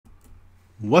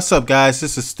What's up, guys?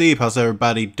 This is Steve. How's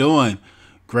everybody doing?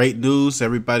 Great news.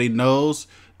 Everybody knows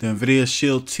the Nvidia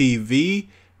Shield TV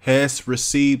has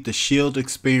received the Shield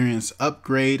Experience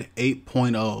Upgrade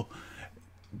 8.0.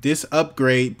 This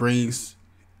upgrade brings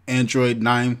Android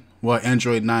 9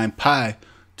 Pie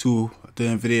to the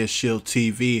Nvidia Shield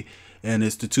TV, and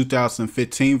it's the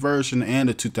 2015 version and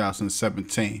the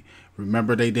 2017.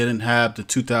 Remember, they didn't have the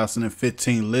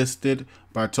 2015 listed,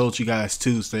 but I told you guys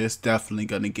Tuesday it's definitely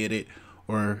going to get it,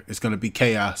 or it's going to be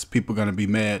chaos. People are going to be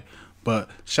mad. But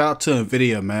shout out to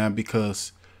Nvidia, man,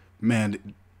 because,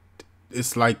 man,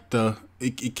 it's like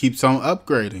it keeps on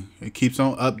upgrading. It keeps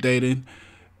on updating.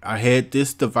 I had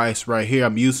this device right here.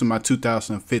 I'm using my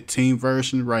 2015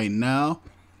 version right now.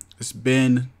 It's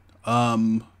been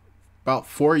about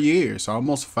 4 years,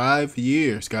 almost 5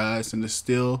 years, guys, and it's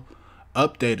still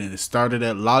updating. It started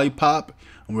at Lollipop,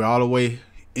 and we're all the way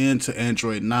into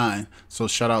Android 9. So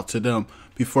shout out to them.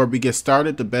 Before we get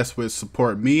started, the best way to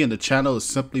support me and the channel is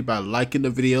simply by liking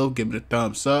the video, giving it a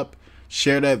thumbs up,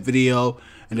 share that video,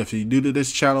 and if you're new to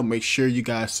this channel, make sure you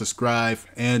guys subscribe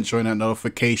and join that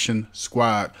notification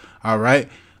squad. All right,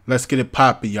 let's get it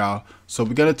popping, y'all. So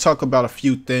we're gonna talk about a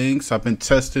few things. I've been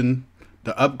testing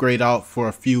the upgrade out for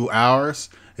a few hours.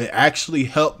 It actually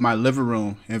helped my living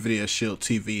room Nvidia Shield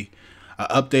TV. I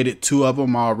updated 2 of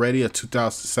them already, a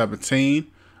 2017,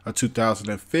 a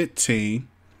 2015,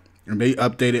 and they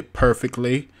updated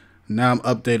perfectly. Now I'm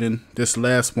updating this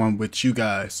last one with you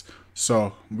guys.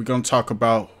 So we're going to talk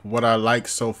about what I like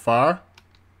so far.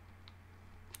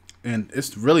 And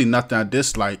it's really nothing I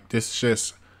dislike. This is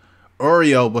just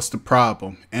Oreo was the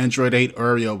problem. Android 8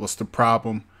 Oreo was the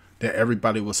problem that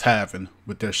everybody was having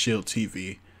with their Shield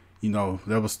TV. You know,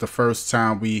 that was the first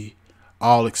time we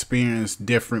all experienced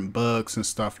different bugs and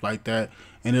stuff like that.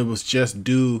 And it was just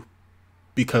due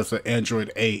because of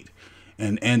Android 8.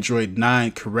 And Android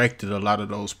 9 corrected a lot of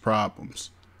those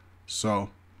problems. So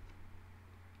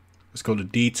let's go to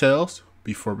details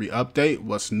before we update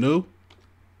what's new.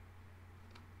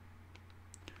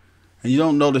 And you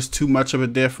don't notice too much of a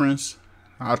difference.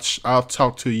 I'll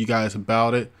talk to you guys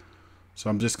about it. So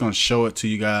I'm just going to show it to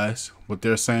you guys, what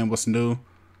they're saying, what's new.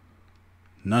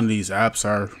 None of these apps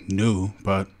are new,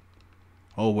 but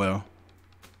oh well.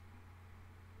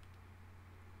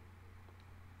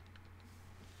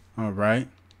 All right.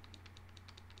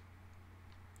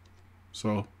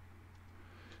 So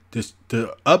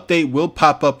the update will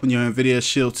pop up on your Nvidia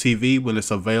Shield TV when it's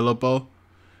available.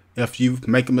 If you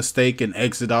make a mistake and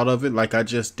exit out of it like I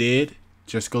just did,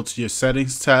 just go to your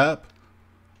settings tab,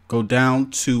 go down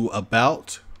to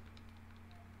about,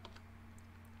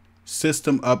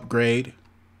 system upgrade,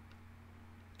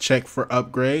 check for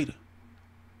upgrade,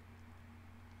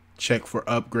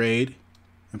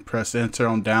 and press enter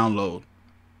on download.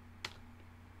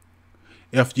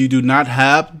 If you do not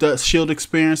have the Shield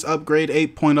Experience Upgrade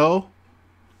 8.0,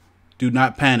 do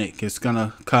not panic. It's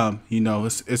gonna come. You know,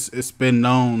 it's been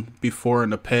known before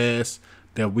in the past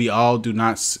that we all do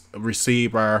not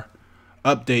receive our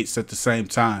updates at the same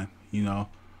time. You know,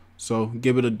 so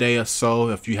give it a day or so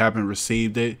if you haven't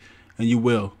received it, and you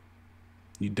will.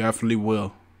 You definitely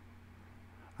will.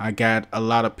 I got a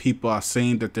lot of people I've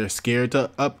seen that they're scared to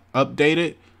update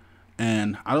it.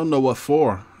 And I don't know what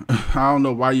for. I don't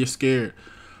know why you're scared.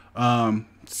 I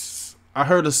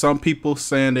heard of some people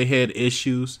saying they had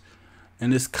issues.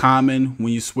 And it's common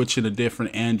when you switch to a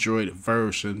different Android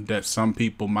version that some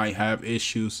people might have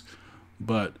issues.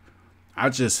 But I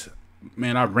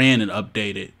ran and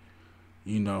updated.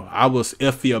 You know, I was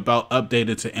iffy about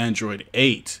updating to Android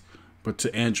 8. But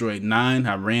to Android 9,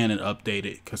 I ran and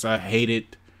updated because I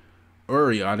hated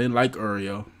Oreo. I didn't like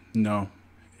Oreo. No.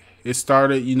 It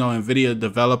started, you know, Nvidia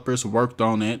developers worked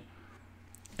on it,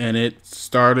 and it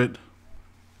started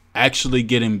actually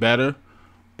getting better.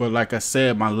 But like I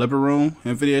said, my living room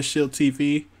Nvidia Shield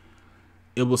TV,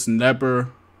 it was never,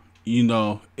 you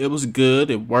know, it was good,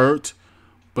 it worked,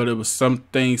 but it was some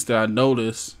things that I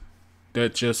noticed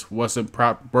that just wasn't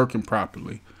working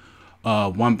properly.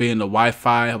 One being the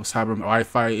Wi-Fi. I was having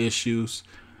Wi-Fi issues,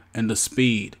 and the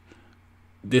speed.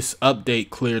 This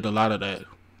update cleared a lot of that.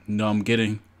 You know, I'm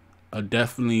getting a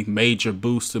definitely major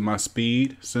boost in my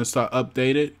speed since I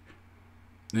updated,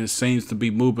 and it seems to be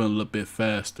moving a little bit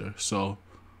faster. So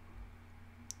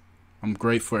I'm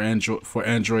great for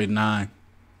Android 9.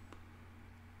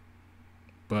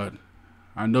 But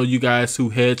I know you guys who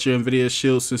had your Nvidia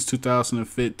Shield since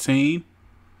 2015,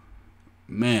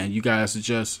 man, you guys are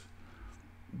just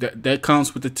that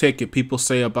comes with the ticket. People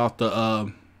say about the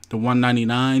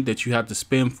 $199 that you have to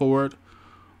spend for it,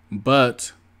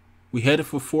 but we had it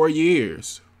for 4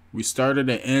 years. We started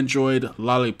at Android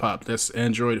Lollipop. That's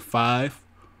Android 5.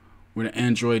 with an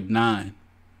Android 9.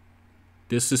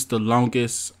 This is the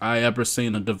longest I ever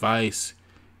seen a device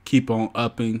keep on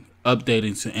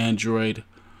updating to Android.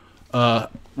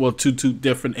 Well, two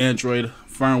different Android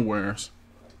firmwares.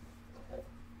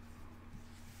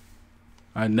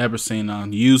 I never seen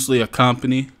on. Usually a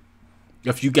company,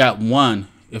 if you got one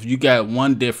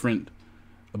different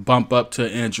bump up to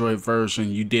an Android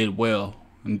version, you did well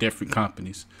in different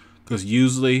companies. Because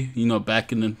usually,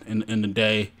 back in the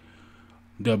day,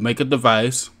 they'll make a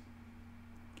device.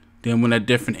 Then when a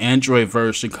different Android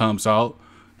version comes out,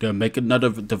 they'll make another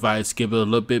device, give it a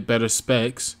little bit better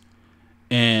specs,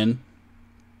 and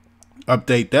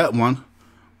update that one.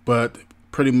 But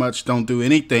pretty much don't do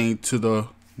anything to the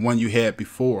one you had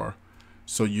before.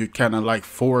 So you're kind of like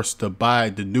forced to buy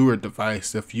the newer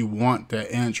device if you want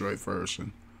that Android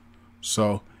version.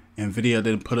 So Nvidia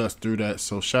didn't put us through that.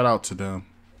 So shout out to them.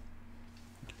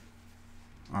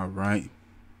 All right.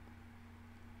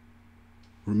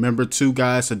 Remember too,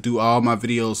 guys, to do all my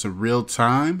videos in real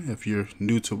time if you're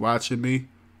new to watching me.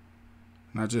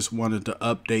 And I just wanted to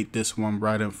update this one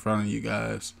right in front of you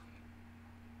guys.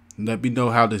 Let me know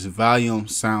how this volume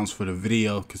sounds for the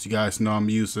video, because you guys know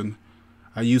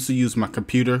I used to use my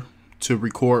computer to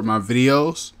record my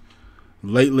videos.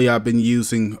 Lately I've been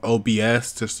using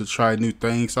OBS just to try new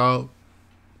things out.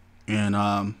 And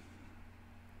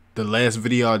the last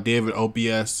video I did with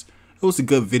OBS, it was a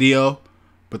good video,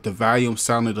 but the volume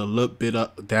sounded a little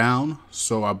bit down,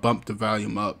 so I bumped the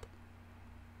volume up.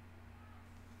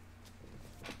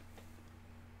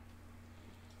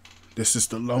 This is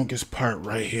the longest part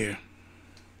right here.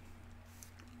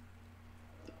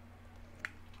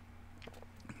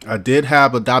 I did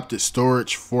have adapted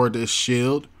storage for this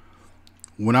shield.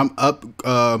 When I'm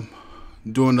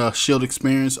doing a shield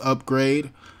experience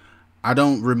upgrade, I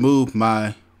don't remove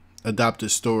my adapted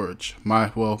storage,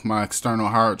 my external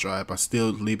hard drive. I still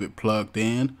leave it plugged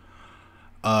in.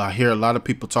 I hear a lot of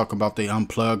people talk about they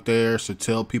unplug theirs or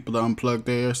tell people to unplug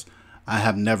theirs. I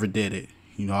have never did it.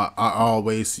 I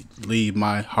always leave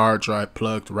my hard drive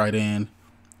plugged right in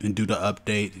and do the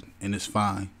update, and it's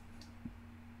fine.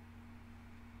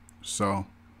 So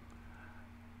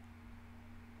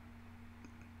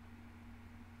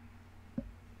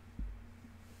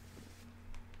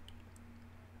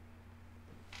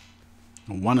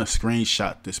I want to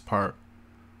screenshot this part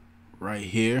right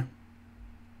here.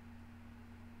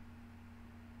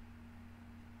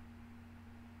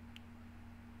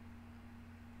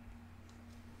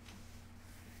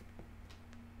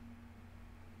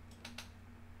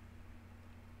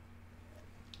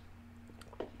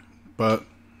 But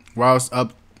while I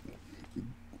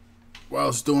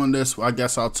was doing this, I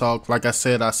guess I'll talk. Like I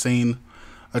said, I seen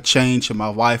a change in my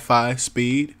Wi-Fi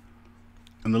speed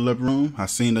in the living room. I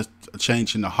seen a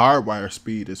change in the hardwire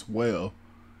speed as well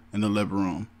in the living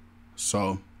room.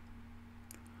 So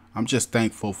I'm just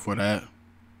thankful for that.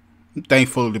 I'm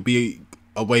thankful to be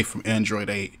away from Android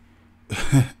 8.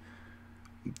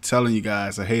 I'm telling you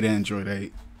guys, I hate Android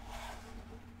 8.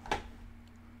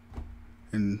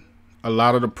 And a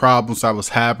lot of the problems I was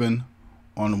having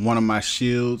on one of my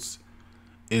shields,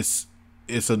 it's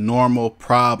a normal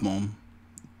problem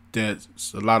that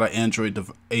a lot of Android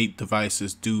 8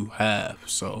 devices do have.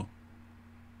 So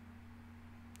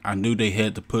I knew they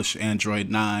had to push Android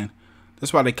 9.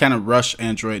 That's why they kind of rushed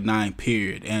Android 9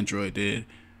 period. Android did,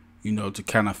 to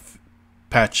kind of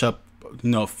patch up,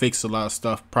 fix a lot of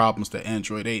stuff, problems that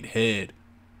Android 8 had.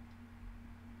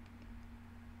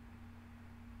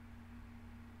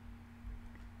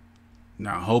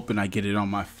 Now, hoping I get it on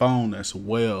my phone as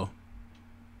well.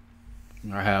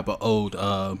 I have an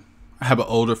older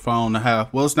phone.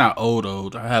 It's not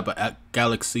old. I have a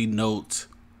Galaxy Note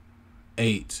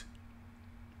 8,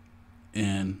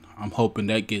 and I'm hoping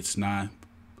that gets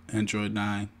Android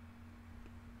 9.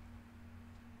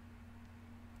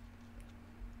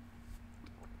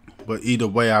 But either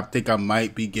way, I think I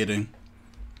might be getting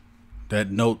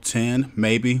that Note 10,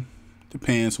 maybe.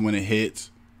 Depends when it hits.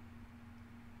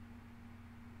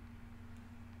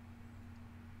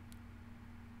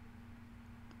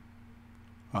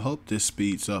 I hope this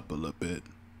speeds up a little bit.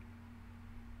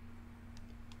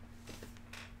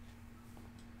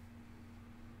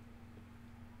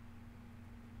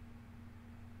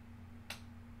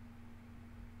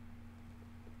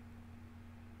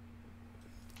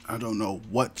 I don't know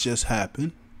what just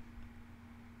happened.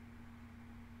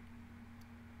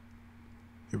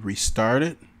 It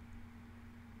restarted.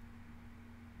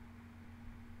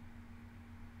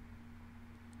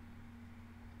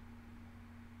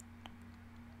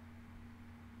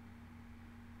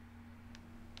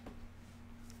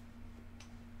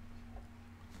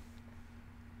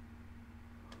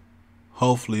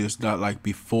 Hopefully it's not like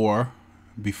before,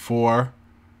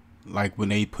 like when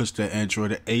they pushed the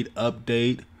Android 8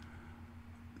 update.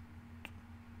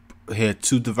 I had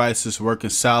 2 devices working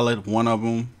solid. One of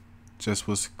them just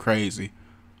was crazy.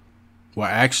 Well,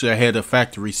 actually, I had to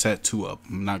factory reset 2 of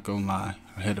them. I'm not gonna lie.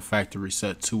 I had to factory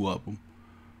reset 2 of them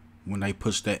when they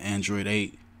pushed that Android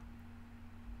 8.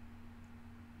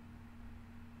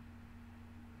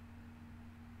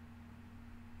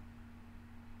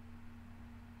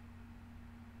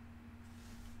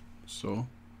 So,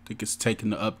 I think it's taking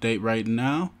the update right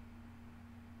now.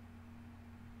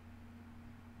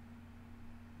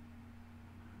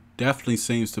 Definitely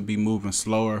seems to be moving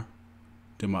slower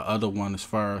than my other one as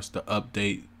far as the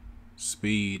update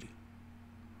speed.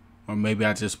 Or maybe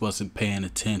I just wasn't paying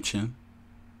attention.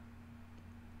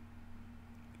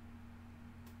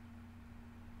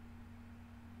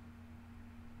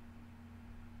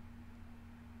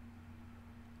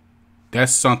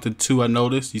 That's something too I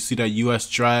noticed. You see that US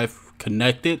drive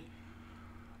connected?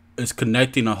 It's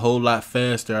connecting a whole lot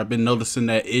faster. I've been noticing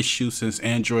that issue since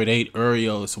Android 8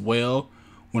 Oreo as well.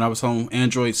 When I was on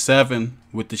Android 7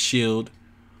 with the Shield,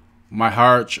 my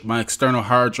external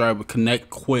hard drive would connect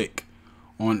quick.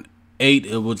 On 8,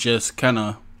 it will just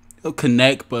it'll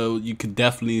connect, but you could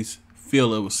definitely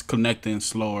feel it was connecting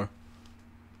slower.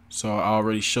 So I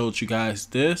already showed you guys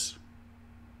this.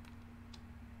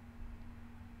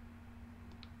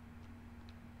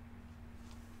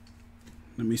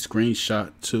 Let me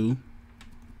screenshot too.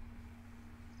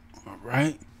 All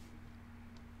right.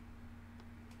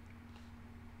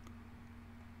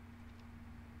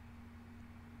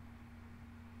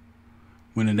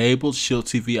 When enabled, Shield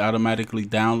TV automatically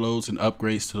downloads and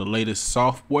upgrades to the latest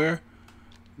software.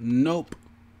 Nope.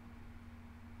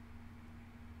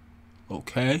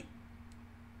 Okay.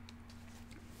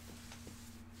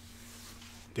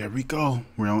 There we go.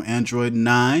 We're on Android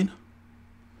 9.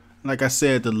 Like I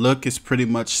said, the look is pretty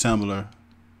much similar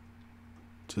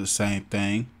to the same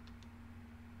thing.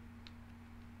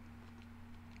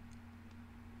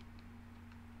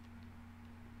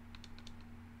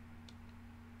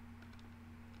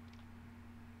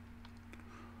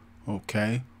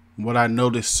 Okay, what I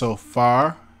noticed so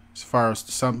far, as far as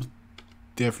some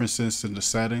differences in the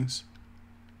settings.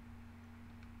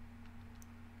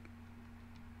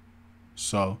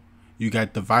 So you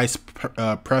got device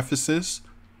preferences,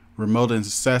 remote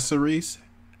accessories,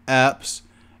 apps,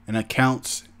 and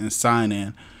accounts and sign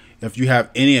in. If you have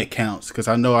any accounts, because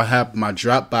I know I have my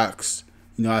Dropbox,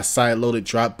 you know, I side-loaded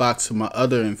Dropbox to my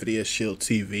other Nvidia Shield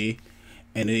TV,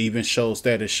 and it even shows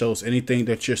that. It shows anything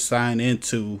that you're signed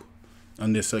into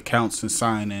on this accounts and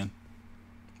sign in.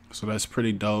 So that's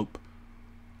pretty dope.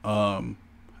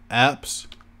 Apps.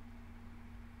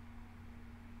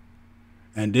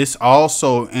 And this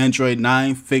also, Android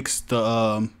 9 fixed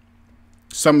the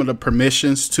some of the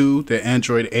permissions too that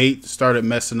Android 8 started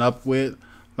messing up with.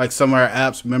 Like some of our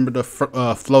apps, remember the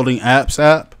floating apps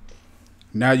app?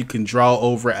 Now you can draw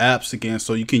over apps again,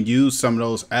 so you can use some of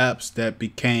those apps that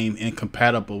became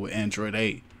incompatible with Android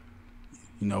 8.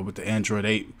 You know, with the Android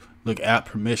 8, look, app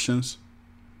permissions,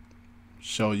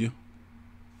 show you.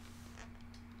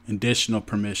 Additional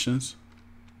permissions.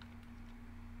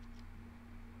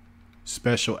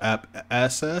 Special app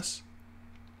access.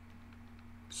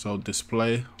 So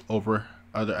display over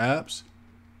other apps.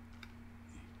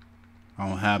 I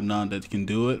don't have none that can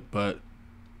do it, but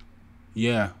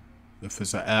yeah, if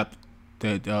it's an app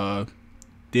that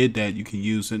did that, you can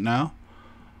use it now.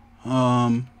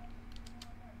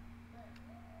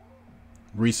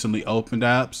 Recently opened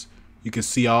apps. You can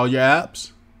see all your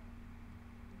apps.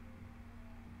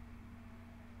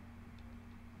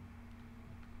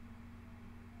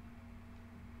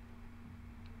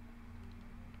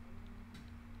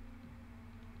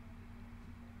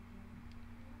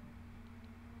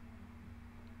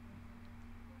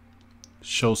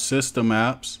 Show system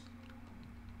apps.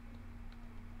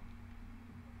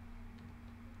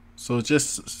 So it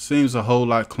just seems a whole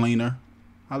lot cleaner.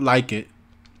 I like it.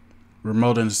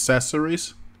 Remote and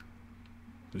accessories.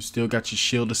 You still got your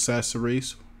Shield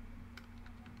accessories.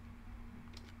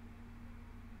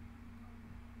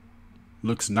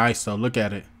 Looks nice though. Look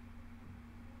at it.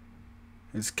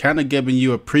 It's kind of giving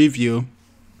you a preview,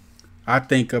 I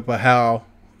think, about how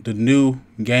the new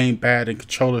gamepad and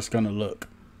controller is going to look.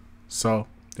 So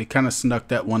they kind of snuck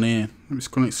that one in.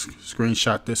 Let me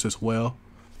screenshot this as well.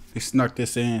 They snuck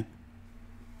this in.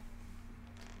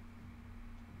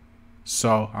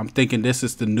 So I'm thinking this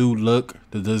is the new look,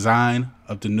 the design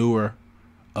of the newer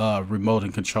remote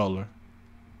and controller.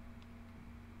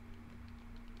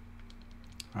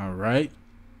 All right.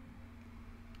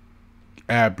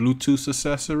 Add Bluetooth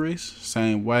accessories,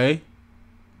 same way.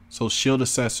 So shield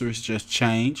accessories just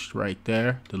changed right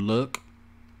there, the look.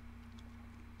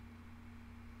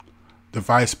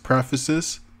 Device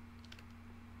preferences.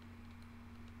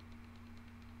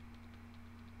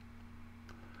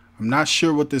 I'm not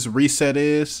sure what this reset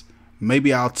is.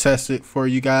 Maybe I'll test it for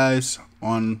you guys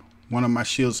on one of my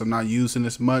shields I'm not using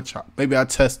as much. Maybe I'll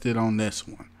test it on this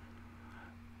one.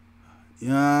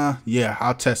 Yeah,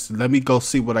 I'll test it. Let me go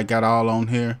see what I got all on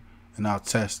here and I'll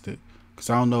test it. Because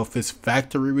I don't know if it's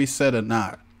factory reset or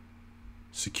not.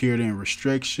 Security and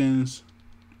restrictions.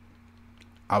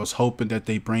 I was hoping that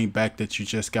they bring back that you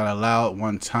just got allowed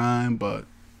one time, but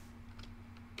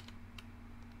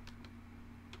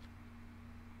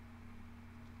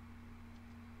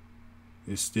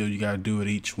it's still, you got to do it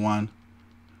each one.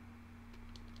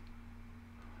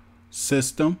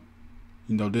 System.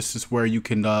 You know, this is where you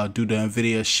can do the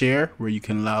Nvidia share, where you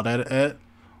can allow that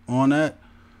on that.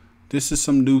 This is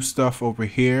some new stuff over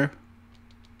here.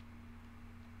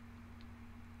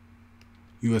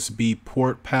 USB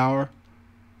port power.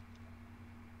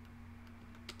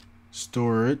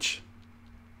 Storage.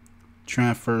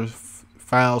 Transfer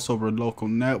files over local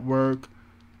network.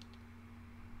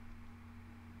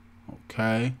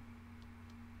 Okay.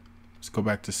 Let's go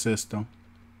back to system.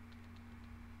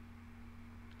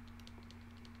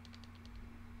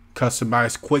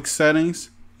 Customize quick settings.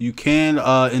 You can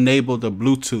enable the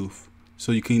Bluetooth,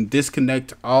 so you can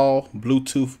disconnect all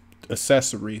Bluetooth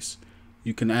accessories.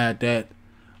 You can add that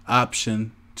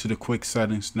option to the quick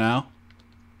settings now.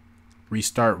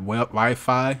 Restart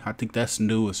Wi-Fi. I think that's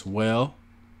new as well.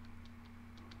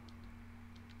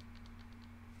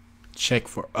 Check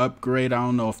for upgrade. I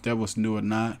don't know if that was new or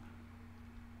not.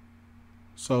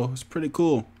 So it's pretty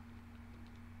cool.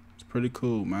 It's pretty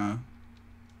cool, man.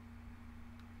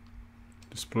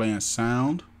 Display and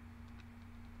sound.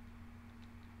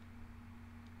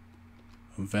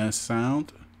 Advanced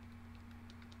sound.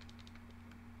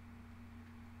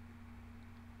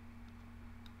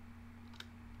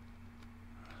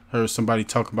 Heard somebody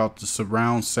talk about the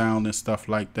surround sound and stuff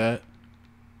like that.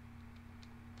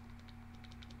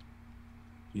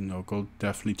 You know, go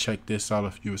definitely check this out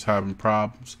if you was having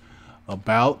problems.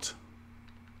 About.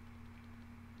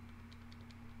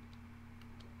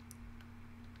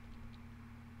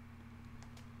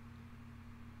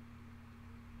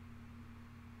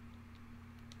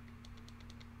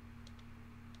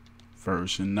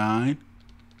 Version 9.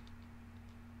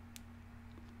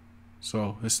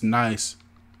 So it's nice.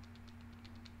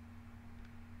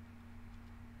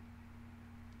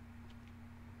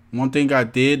 One thing I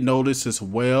did notice as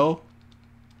well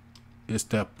is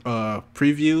the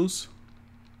previews.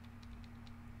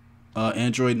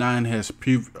 Android 9 has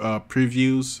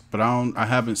previews, but I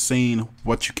haven't seen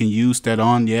what you can use that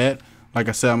on yet. Like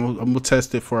I said, I'm gonna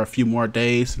test it for a few more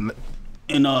days and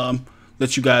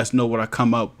let you guys know what I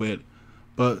come up with.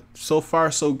 But so far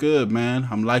so good, man.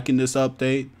 I'm liking this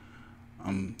update.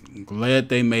 I'm glad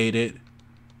they made it.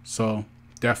 So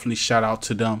definitely shout out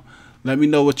to them. Let me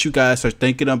know what you guys are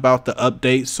thinking about the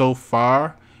update so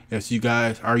far.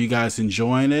 Are you guys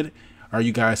enjoying it? Are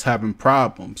you guys having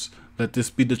problems? Let this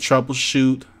be the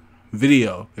troubleshoot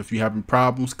video. If you're having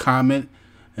problems, comment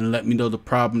and let me know the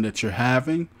problem that you're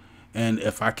having. And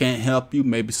if I can't help you,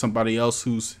 maybe somebody else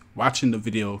who's watching the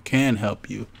video can help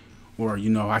you. Or,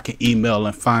 you know, I can email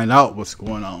and find out what's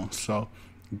going on. So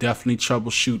definitely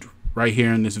troubleshoot right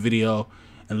here in this video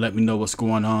and let me know what's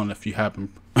going on if you're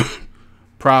having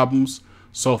problems.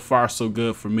 So far so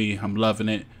good for me. I'm loving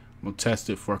it. I'm gonna test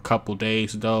it for a couple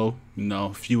days though. You know,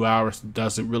 a few hours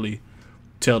doesn't really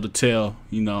tell the tale,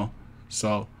 you know.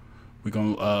 So we're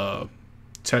gonna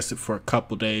test it for a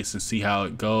couple days and see how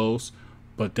it goes.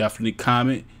 But definitely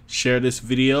comment, share this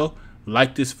video,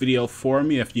 like this video for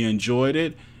me if you enjoyed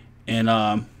it,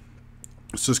 and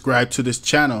subscribe to this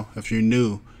channel if you're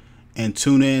new, and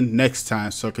tune in next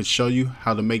time so I can show you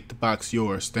how to make the box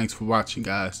yours. Thanks for watching,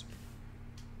 guys.